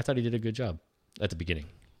did a good job at the beginning.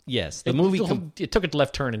 Yes, the movie it took a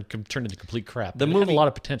left turn and turned into complete crap. The It had movie- a lot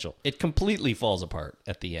of potential. it completely falls apart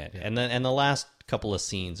at the end, and the last couple of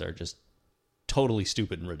scenes are just totally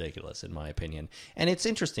stupid and ridiculous, in my opinion. And it's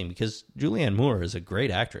interesting because Julianne Moore is a great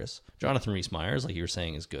actress. Jonathan Rhys-Meyers, like you were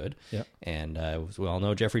saying, is good. Yep. And as we all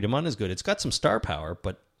know, Jeffrey DeMunn is good. It's got some star power,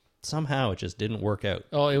 but somehow it just didn't work out.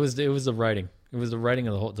 Oh, it was the writing. It was the writing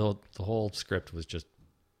of the whole script was just,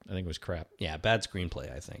 I think it was crap. Yeah, bad screenplay,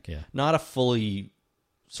 I think. Yeah. Not a fully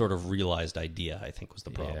sort of realized idea, I think, was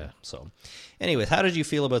the problem. Yeah. So, anyways, how did you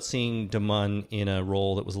feel about seeing DeMunn in a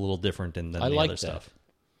role that was a little different than the I other liked that. stuff?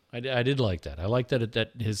 I did like that. I liked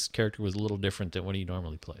that his character was a little different than what he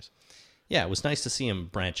normally plays. Yeah, it was nice to see him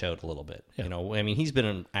branch out a little bit. Yeah. You know, I mean, he's been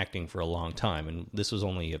in acting for a long time, and this was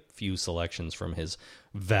only a few selections from his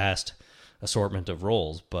vast assortment of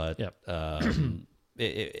roles. But Yep.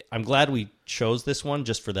 I'm glad we chose this one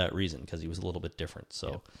just for that reason, because he was a little bit different.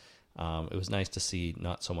 So it was nice to see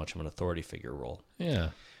not so much of an authority figure role. Yeah.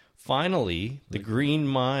 Finally, The Green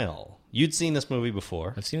Mile. You'd seen this movie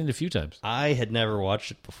before. I've seen it a few times. I had never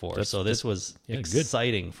watched it before, so this was good.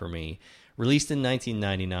 exciting for me. Released in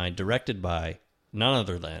 1999, directed by none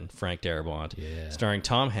other than Frank Darabont, Yeah. starring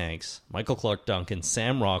Tom Hanks, Michael Clark Duncan,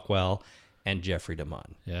 Sam Rockwell, and Jeffrey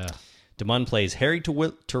DeMunn. Yeah. DeMunn plays Harry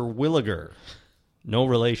Terwilliger, no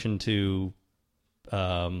relation to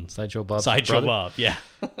Sideshow Bob's Sideshow brother. Bob, yeah.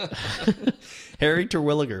 Harry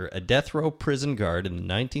Terwilliger, a death row prison guard in the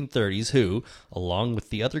 1930s who, along with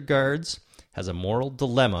the other guards, has a moral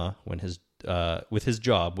dilemma with his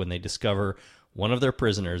job when they discover one of their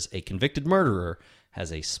prisoners, a convicted murderer,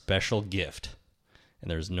 has a special gift, and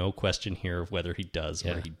there's no question here of whether he does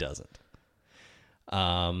Yeah. or he doesn't.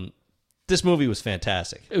 This movie was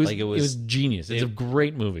fantastic. It was genius. It's a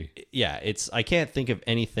great movie. Yeah, I can't think of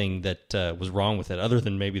anything that was wrong with it other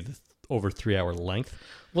than maybe the over 3 hour length.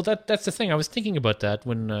 Well, that's the thing. I was thinking about that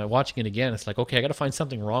when watching it again. It's like, okay, I got to find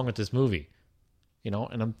something wrong with this movie, and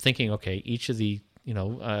I'm thinking, okay, each of the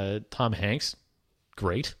Tom Hanks,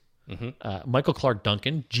 great. Michael Clark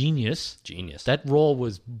Duncan, genius. That role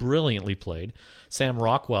was brilliantly played. Sam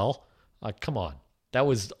Rockwell, come on, that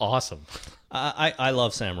was awesome. I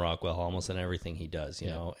love Sam Rockwell almost in everything he does, you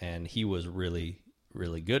know, and he was really,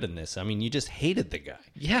 really good in this. I mean, you just hated the guy.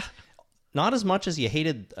 Yeah. Not as much as you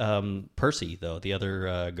hated Percy, though, the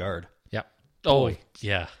other guard. Yeah. Boy. Oh,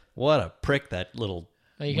 yeah. What a prick that little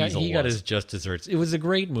He weasel got was. his just desserts. It was a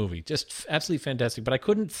great movie, just absolutely fantastic. But I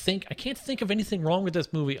can't think of anything wrong with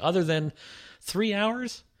this movie other than 3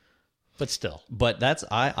 hours. But still, But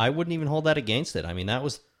I wouldn't even hold that against it. I mean, that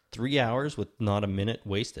was 3 hours with not a minute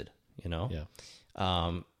wasted, you know?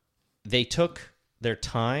 yeah, They took their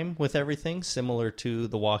time with everything, similar to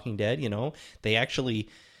The Walking Dead, you know?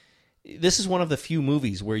 This is one of the few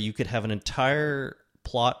movies where you could have an entire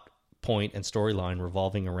plot point and storyline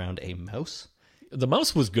revolving around a mouse the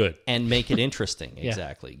mouse was good, and make it interesting.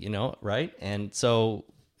 Exactly, you know, right? And so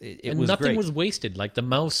it was nothing great. was wasted. Like the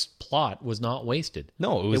mouse plot was not wasted.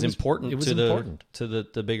 No, it was important. It was to important to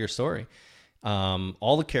the bigger story.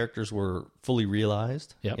 All the characters were fully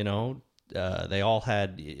realized. Yep. You know, they all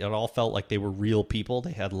had. It all felt like they were real people.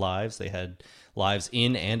 They had lives. They had lives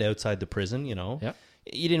in and outside the prison. You know. Yep.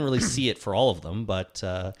 You didn't really see it for all of them, but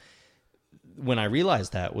when I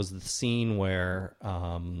realized that was the scene where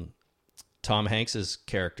Tom Hanks's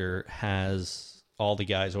character has all the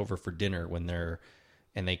guys over for dinner when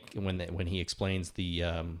he explains the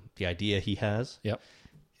idea he has. Yep.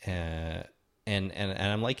 And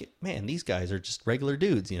I'm like, man, these guys are just regular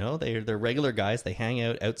dudes, you know. They're regular guys. They hang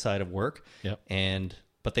out outside of work. Yep.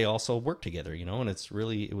 But they also work together, you know. And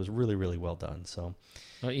it was really, really well done. So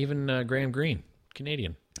Even Graham Greene,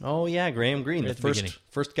 Canadian. oh yeah, Graham Greene, Right the at the beginning.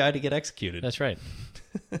 first guy to get executed. That's right.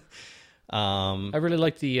 I really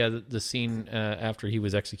liked the scene after he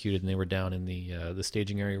was executed, and they were down in the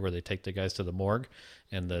staging area where they take the guys to the morgue,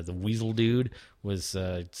 and the weasel dude was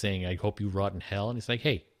saying, "I hope you rot in hell," and he's like,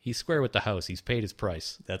 "Hey, he's square with the house. He's paid his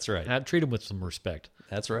price. That's right. I'd treat him with some respect."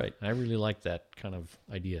 That's right. I really like that kind of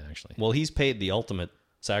idea, actually. Well, he's paid the ultimate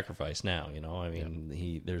sacrifice now, you know. I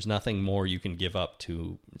mean, there's nothing more you can give up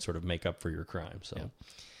to sort of make up for your crime. So,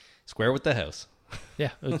 square with the house.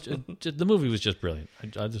 Yeah, the movie was just brilliant.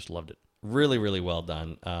 I just loved it. Really, really well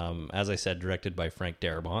done. As I said, directed by Frank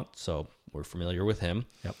Darabont, so we're familiar with him.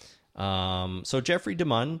 Yep. So Jeffrey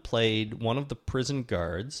DeMunn played one of the prison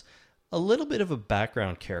guards, a little bit of a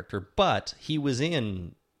background character, but he was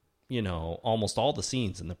in, you know, almost all the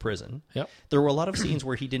scenes in the prison. Yep. There were a lot of scenes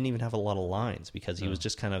where he didn't even have a lot of lines because he was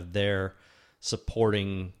just kind of there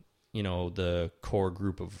supporting, you know, the core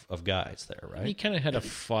group of guys there, right? He kind of had a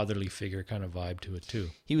fatherly figure kind of vibe to it,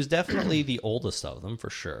 too. He was definitely the oldest of them,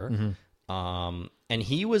 for sure. And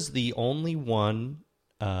he was the only one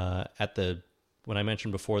when I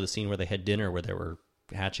mentioned before the scene where they had dinner where they were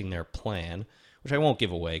hatching their plan, which I won't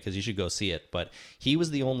give away because you should go see it, but he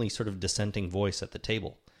was the only sort of dissenting voice at the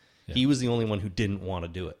table. Yeah. He was the only one who didn't want to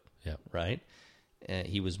do it, right?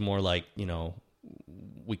 He was more like, you know,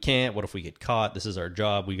 we can't, what if we get caught? This is our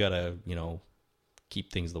job. We got to, you know,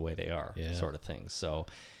 keep things the way they are, sort of thing. So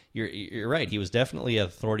you're right. He was definitely an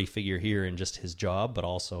authority figure here in just his job, but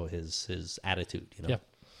also his attitude, you know? Yeah.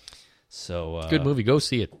 So good movie. Go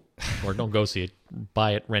see it. Or don't go see it.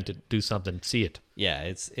 Buy it, rent it, do something. See it. Yeah,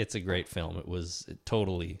 it's a great film. It was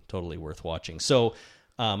totally worth watching. So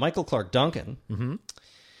Michael Clark Duncan,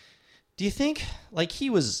 do you think, like,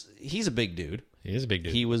 he's a big dude. He is a big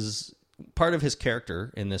dude. He was, part of his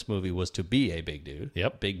character in this movie was to be a big dude.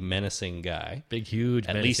 Yep. Big menacing guy. Big, huge,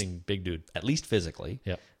 At menacing, big dude. At least physically.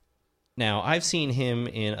 Yep. Now, I've seen him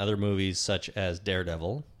in other movies such as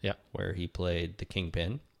Daredevil, Yep. where he played the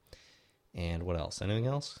Kingpin. And what else? Anything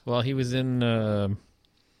else? Well, he was in The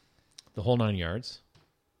Whole 9 Yards.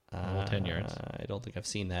 The Whole 10 Yards. I don't think I've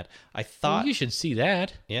seen that. I Well, thought... you should see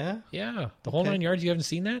that. Yeah? Yeah. The Whole Okay. 9 Yards, you haven't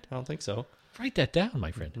seen that? I don't think so. Write that down,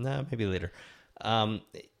 my friend. Nah, maybe later.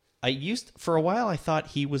 For a while, I thought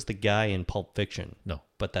he was the guy in Pulp Fiction. No.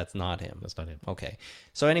 But that's not him. That's not him. Okay.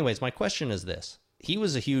 So anyways, my question is this. He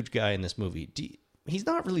was a huge guy in this movie. He's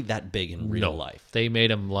not really that big in real life. They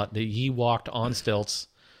made him... He walked on stilts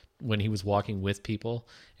when he was walking with people,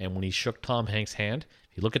 and when he shook Tom Hanks' hand,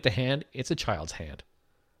 if you look at the hand, it's a child's hand.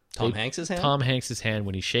 Tom Hanks's hand? Tom Hanks's hand,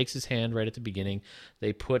 when he shakes his hand right at the beginning,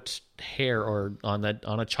 they put hair on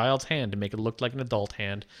a child's hand to make it look like an adult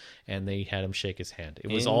hand, and they had him shake his hand.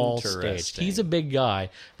 It was all staged. Interesting. He's a big guy,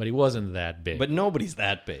 but he wasn't that big. But nobody's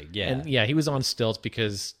that big, yeah. And yeah, he was on stilts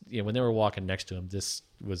because when they were walking next to him, this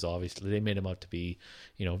was obviously, they made him out to be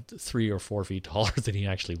 3 or 4 feet taller than he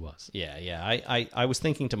actually was. Yeah. I was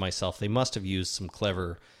thinking to myself, they must have used some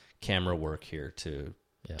clever camera work here to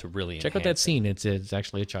really check out enhance that it. scene. It's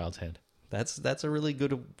actually a child's hand. That's a really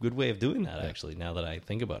good way of doing that, actually, now that I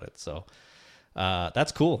think about it. So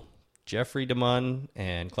that's cool. Jeffrey DeMunn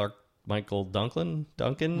and Michael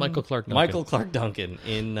Clark Duncan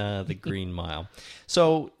in The Green Mile.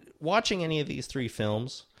 So watching any of these 3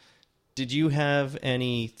 films, did you have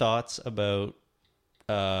any thoughts about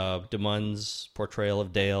DeMunn's portrayal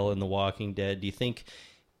of Dale in The Walking Dead? Do you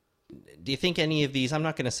think any of these, I'm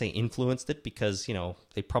not going to say influenced it because,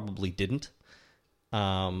 they probably didn't.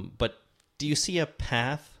 But do you see a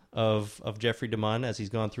path of Jeffrey DeMunn as he's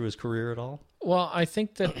gone through his career at all? Well, I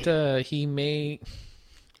think that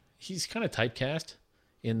he's kind of typecast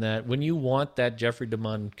in that when you want that Jeffrey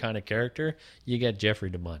DeMunn kind of character, you get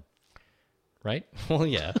Jeffrey DeMunn, right? Well,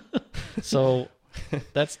 yeah. So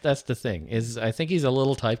that's the thing, is I think he's a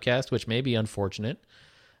little typecast, which may be unfortunate.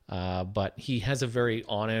 But he has a very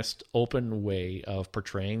honest, open way of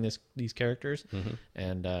portraying these characters,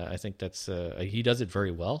 and I think that's he does it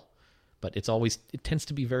very well. But it tends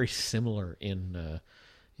to be very similar in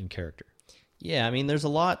character. Yeah, I mean, there's a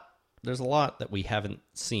lot that we haven't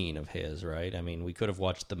seen of his, right? I mean, we could have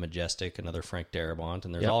watched The Majestic, another Frank Darabont,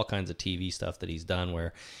 and there's all kinds of TV stuff that he's done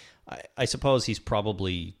where I suppose he's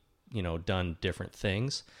probably done different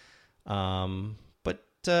things. But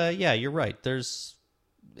yeah, you're right. There's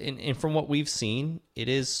and from what we've seen, it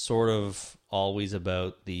is sort of always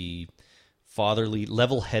about the fatherly,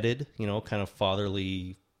 level-headed, kind of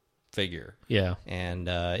fatherly figure. Yeah. And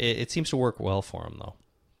it seems to work well for him, though.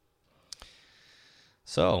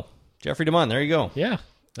 So, Jeffrey DeMunn, there you go. Yeah.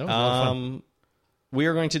 That was a lot of fun. We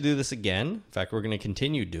are going to do this again. In fact, we're going to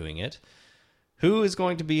continue doing it. Who is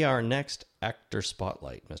going to be our next actor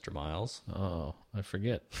spotlight, Mr. Miles? Oh, I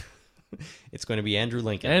forget. It's going to be Andrew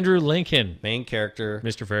Lincoln. Andrew Lincoln. Main character.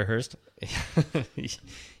 Mr. Fairhurst.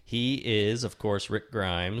 He is, of course, Rick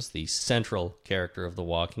Grimes, the central character of The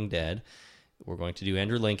Walking Dead. We're going to do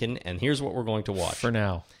Andrew Lincoln, and here's what we're going to watch. For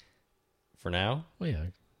now. For now? Well, yeah.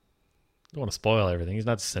 I don't want to spoil everything. He's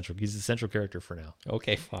not central. He's the central character for now.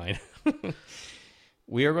 Okay, fine.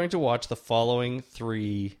 We are going to watch the following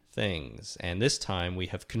 3 things, and this time we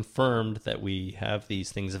have confirmed that we have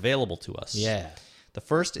these things available to us. Yeah. The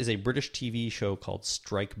first is a British TV show called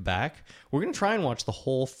Strike Back. We're going to try and watch the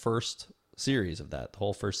whole first series of that, the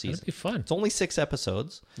whole first season. That'd be fun. It's only 6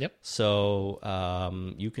 episodes. Yep.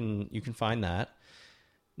 So you can find that.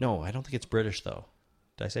 No, I don't think it's British, though.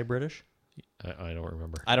 Did I say British? I don't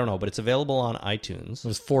remember. I don't know, but it's available on iTunes. It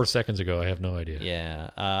was 4 seconds ago. I have no idea.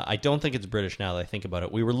 Yeah. I don't think it's British now that I think about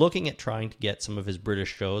it. We were looking at trying to get some of his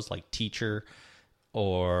British shows like Teachers,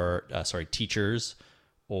 or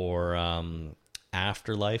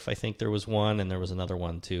Afterlife, I think there was one, and there was another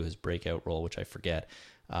one too, his breakout role, which I forget.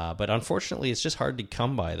 But unfortunately, it's just hard to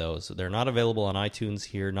come by those. They're not available on iTunes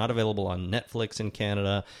here, not available on Netflix in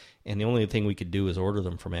Canada, and the only thing we could do is order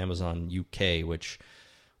them from Amazon UK, which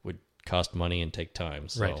would cost money and take time.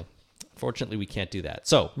 So right. Unfortunately, we can't do that.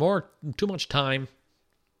 So Too much time,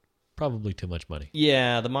 probably too much money.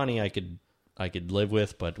 yeah, the money I could live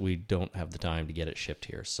with, but we don't have the time to get it shipped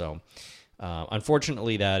here. So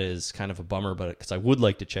unfortunately, that is kind of a bummer, but because I would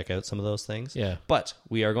like to check out some of those things. Yeah. But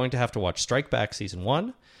we are going to have to watch Strike Back Season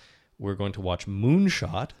 1. We're going to watch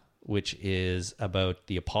Moonshot, which is about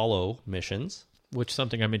the Apollo missions. Which is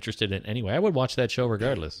something I'm interested in anyway. I would watch that show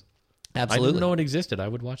regardless. Absolutely. I didn't know it existed. I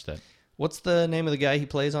would watch that. What's the name of the guy he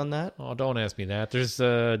plays on that? Oh, don't ask me that. There's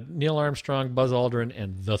Neil Armstrong, Buzz Aldrin,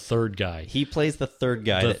 and the third guy. He plays the third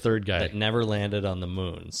guy. The third guy. That never landed on the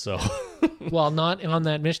moon. So, Well, not on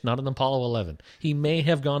that mission, not on Apollo 11. He may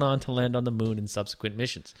have gone on to land on the moon in subsequent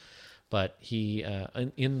missions. But he,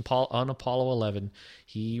 on Apollo 11,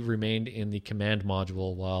 he remained in the command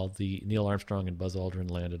module while the Neil Armstrong and Buzz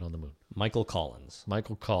Aldrin landed on the moon. Michael Collins.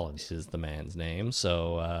 Michael Collins is the man's name.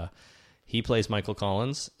 So he plays Michael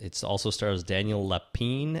Collins. It also stars Daniel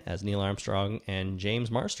Lapine as Neil Armstrong and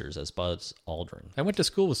James Marsters as Buzz Aldrin. I went to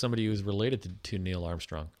school with somebody who was related to Neil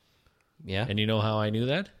Armstrong. Yeah? And you know how I knew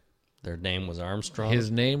that? Their name was Armstrong? His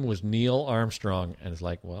name was Neil Armstrong. And it's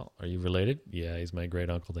like, well, are you related? Yeah, he's my great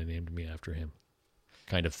uncle. They named me after him.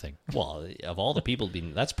 Kind of thing. Well, of all the people,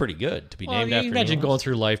 that's pretty good to be named you after imagine Neil going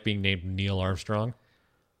through life being named Neil Armstrong.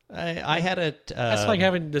 I had it. That's like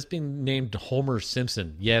having this being named Homer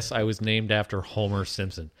Simpson. Yes, I was named after Homer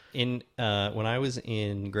Simpson. In when I was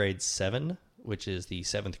in grade 7, which is the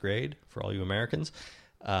 7th grade for all you Americans,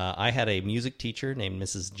 I had a music teacher named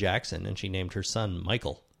Mrs. Jackson, and she named her son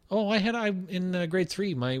Michael. Oh, in grade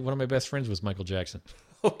 3. One of my best friends was Michael Jackson.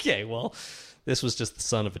 Okay, well, this was just the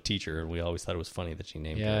son of a teacher, and we always thought it was funny that she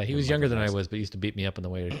named him. Yeah, he was younger than I was, but used to beat me up on the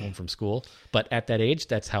way home from school. But at that age,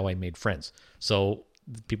 that's how I made friends. So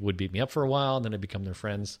people would beat me up for a while, and then I'd become their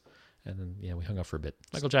friends. And then, we hung out for a bit.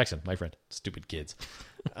 Michael Jackson, my friend. Stupid kids.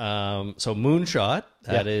 So Moonshot,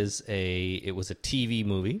 Yeah. it was a TV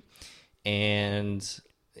movie, and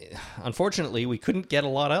unfortunately, we couldn't get a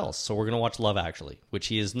lot else. So we're going to watch Love Actually, which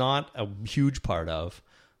he is not a huge part of,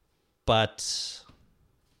 but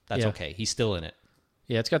that's Yeah. okay. He's still in it.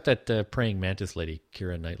 Yeah, it's got that praying mantis lady,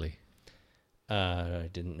 Keira Knightley. I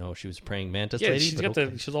didn't know she was a praying mantis Yeah, lady. she's but got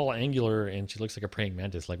okay. she's all angular, and she looks like a praying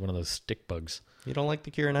mantis, like one of those stick bugs. You don't like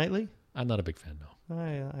the Keira Knightley? I'm not a big fan,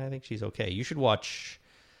 no. I think she's okay. You should watch.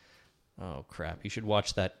 Oh crap! You should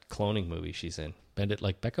watch that cloning movie she's in. Bend It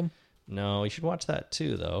Like Beckham? No, you should watch that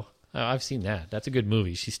too, though. Oh, I've seen that. That's a good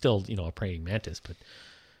movie. She's still, a praying mantis, but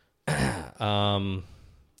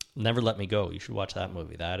Never Let Me Go. You should watch that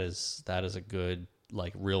movie. That is a good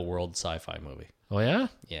like real world sci-fi movie. oh yeah,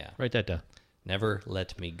 Yeah. write that down. Never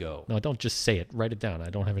Let Me Go. No, don't just say it. Write it down.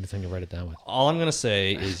 I don't have anything to write it down with. All I'm gonna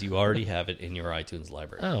say is you already have it in your iTunes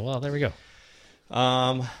library. Oh well, there we go.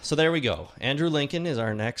 So there we go. Andrew Lincoln is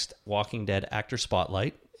our next Walking Dead actor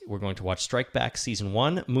spotlight. We're going to watch Strike Back Season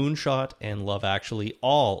 1, Moonshot, and Love Actually,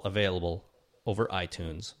 all available over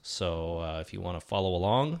iTunes. So if you want to follow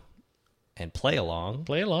along and play along,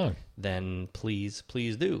 Play along then please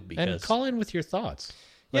do. Because and call in with your thoughts.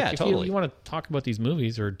 Yeah, if totally. You want to talk about these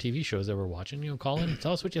movies or TV shows that we're watching, call in and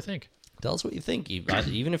tell us what you think. tell us what you think.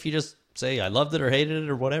 Even if you just say I loved it or hated it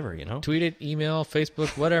or whatever, Tweet it, email,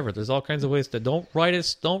 Facebook, whatever. There's all kinds of ways to don't write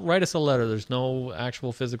us a letter. There's no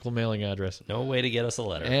actual physical mailing address. No way to get us a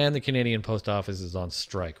letter. And the Canadian Post Office is on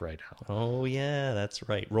strike right now. Oh yeah, that's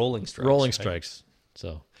right. Rolling strikes. Rolling right? strikes.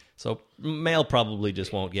 So mail probably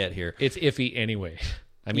just won't get here. It's iffy anyway.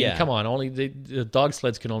 I mean, Yeah. come on. Only the dog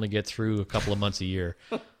sleds can only get through a couple of months a year.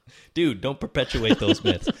 Dude, don't perpetuate those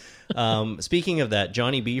myths. Speaking of that,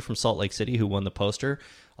 Johnny B from Salt Lake City, who won the poster,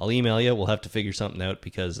 I'll email you. We'll have to figure something out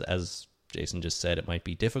because, as Jason just said, it might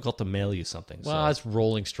be difficult to mail you something. Well, it's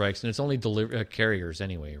rolling strikes, and it's only carriers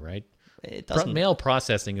anyway, right? it doesn't. Mail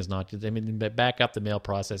processing is not. I mean, they back up the mail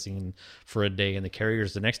processing for a day, and the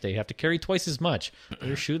carriers the next day have to carry twice as much.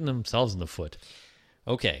 They're shooting themselves in the foot.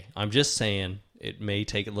 Okay, I'm just saying it may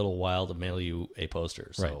take a little while to mail you a poster,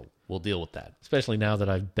 so Right. we'll deal with that. Especially now that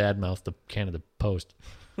I've badmouthed the Canada Post.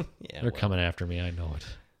 Yeah, They're coming after me. I know it.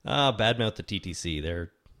 badmouth the TTC.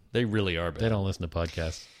 They really are bad. They don't listen to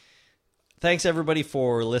podcasts. Thanks everybody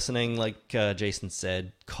for listening. Like Jason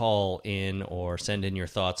said, call in or send in your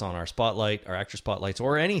thoughts on our spotlight, our actor spotlights,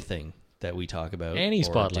 or anything that we talk about. Any or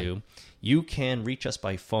spotlight. do. You can reach us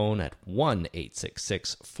by phone at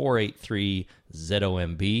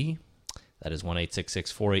 1-866-483-ZOMB. That is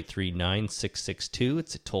 1-866-483-9662.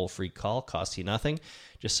 It's a toll-free call, costs you nothing.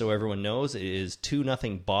 Just so everyone knows, it is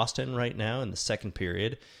 2-0 Boston right now in the second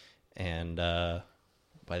period. And by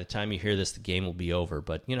the time you hear this, the game will be over.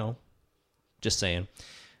 But, just saying.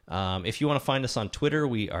 If you want to find us on Twitter,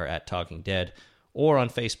 we are at Talking Dead, or on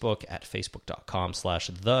Facebook at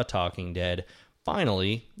facebook.com/TheTalkingDead.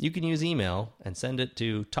 Finally, you can use email and send it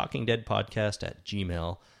to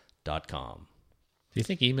talkingdeadpodcast@gmail.com. Do you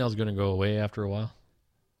think email is going to go away after a while?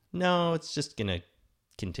 No, it's just going to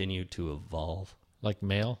continue to evolve Like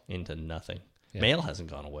mail? into nothing. Yeah. Mail hasn't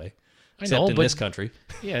gone away, I except know, in but this country.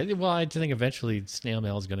 yeah, well, I think eventually snail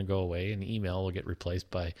mail is going to go away and email will get replaced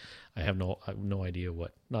by, I have no idea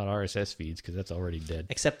what, not RSS feeds because that's already dead.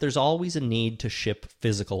 Except there's always a need to ship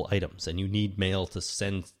physical items, and you need mail to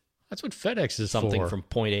send That's what FedEx is something for. from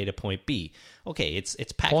point A to point B. Okay, it's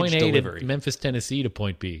package Point A delivery. to Memphis, Tennessee to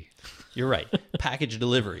point B. You're right, package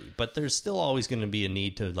delivery. But there's still always going to be a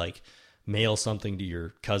need to mail something to your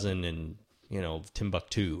cousin in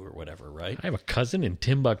Timbuktu or whatever, right? I have a cousin in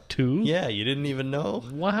Timbuktu. Yeah, you didn't even know.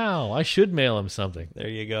 Wow, I should mail him something. There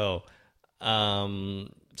you go.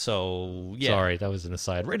 So yeah, Sorry, that was an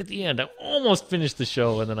aside. Right at the end, I almost finished the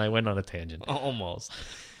show and then I went on a tangent. almost.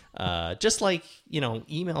 Just like,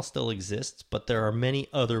 email still exists, but there are many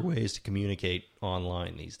other ways to communicate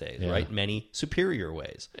online these days, Yeah. right? Many superior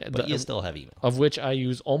ways, but you still have email. Of which I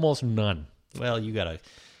use almost none. Well, you got to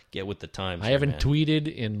get with the times. I here, haven't man.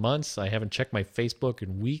 tweeted in months. I haven't checked my Facebook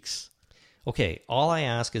in weeks. Okay, all I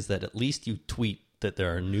ask is that at least you tweet that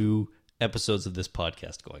there are new episodes of this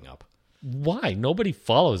podcast going up. Why? Nobody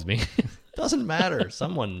follows me. Doesn't matter.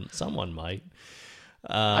 Someone might.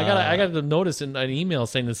 I got the notice in an email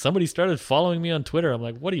saying that somebody started following me on Twitter. I'm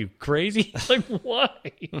like, what are you, crazy? Like, why?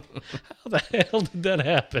 How the hell did that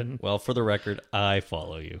happen? Well, for the record, I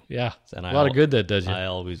follow you. Yeah, And a lot of good that does you. I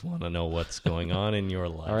always want to know what's going on in your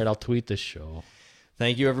life. All right, I'll tweet this show.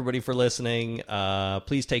 Thank you, everybody, for listening.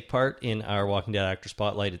 Please take part in our Walking Dead Actor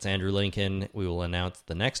Spotlight. It's Andrew Lincoln. We will announce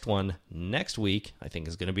the next one next week. I think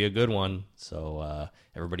is going to be a good one. So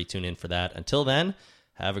everybody tune in for that. Until then,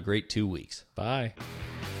 have a great 2 weeks. Bye.